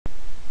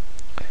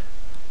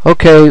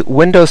Okay,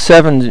 Windows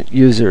 7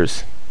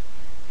 users,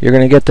 you're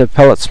going to get the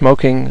pellet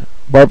smoking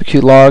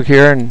barbecue log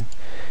here, and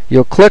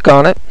you'll click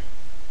on it.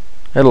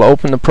 It'll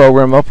open the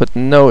program up with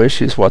no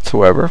issues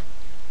whatsoever.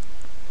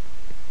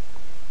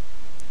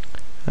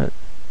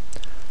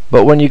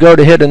 But when you go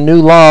to hit a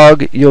new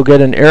log, you'll get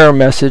an error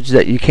message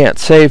that you can't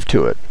save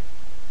to it.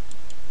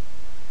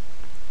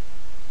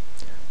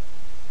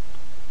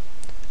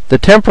 The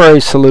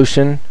temporary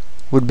solution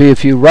would be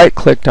if you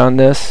right-clicked on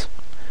this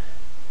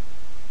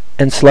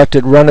and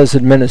selected Run as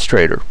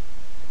Administrator.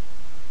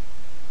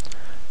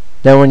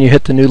 Then when you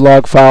hit the new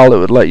log file, it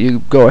would let you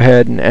go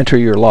ahead and enter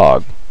your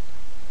log.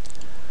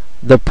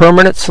 The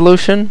permanent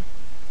solution,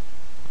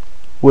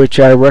 which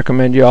I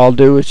recommend you all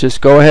do, is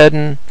just go ahead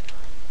and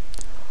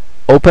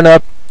open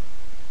up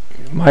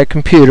my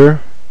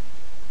computer,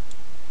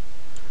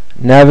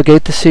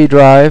 navigate the C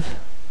drive,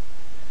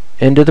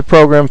 into the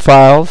program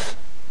files,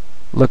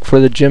 look for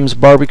the Jim's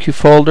Barbecue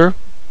folder,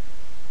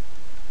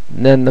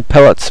 and then the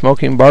pellet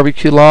smoking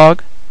barbecue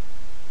log,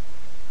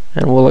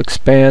 and we'll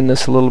expand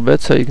this a little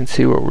bit so you can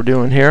see what we're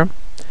doing here.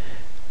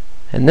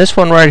 And this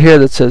one right here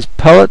that says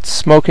pellet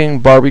smoking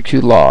barbecue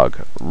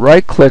log,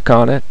 right click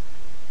on it,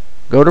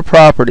 go to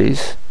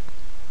properties,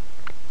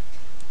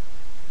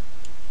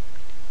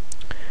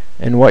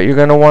 and what you're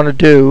going to want to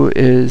do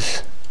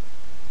is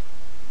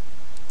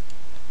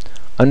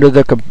under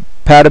the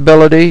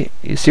compatibility,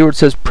 you see where it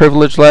says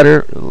privilege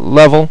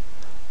level,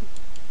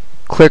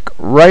 click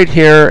right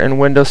here in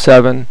Windows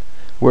 7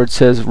 where it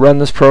says run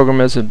this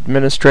program as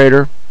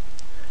administrator,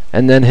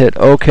 and then hit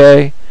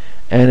OK,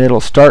 and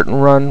it'll start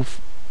and run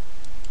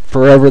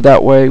forever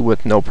that way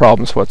with no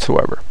problems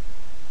whatsoever.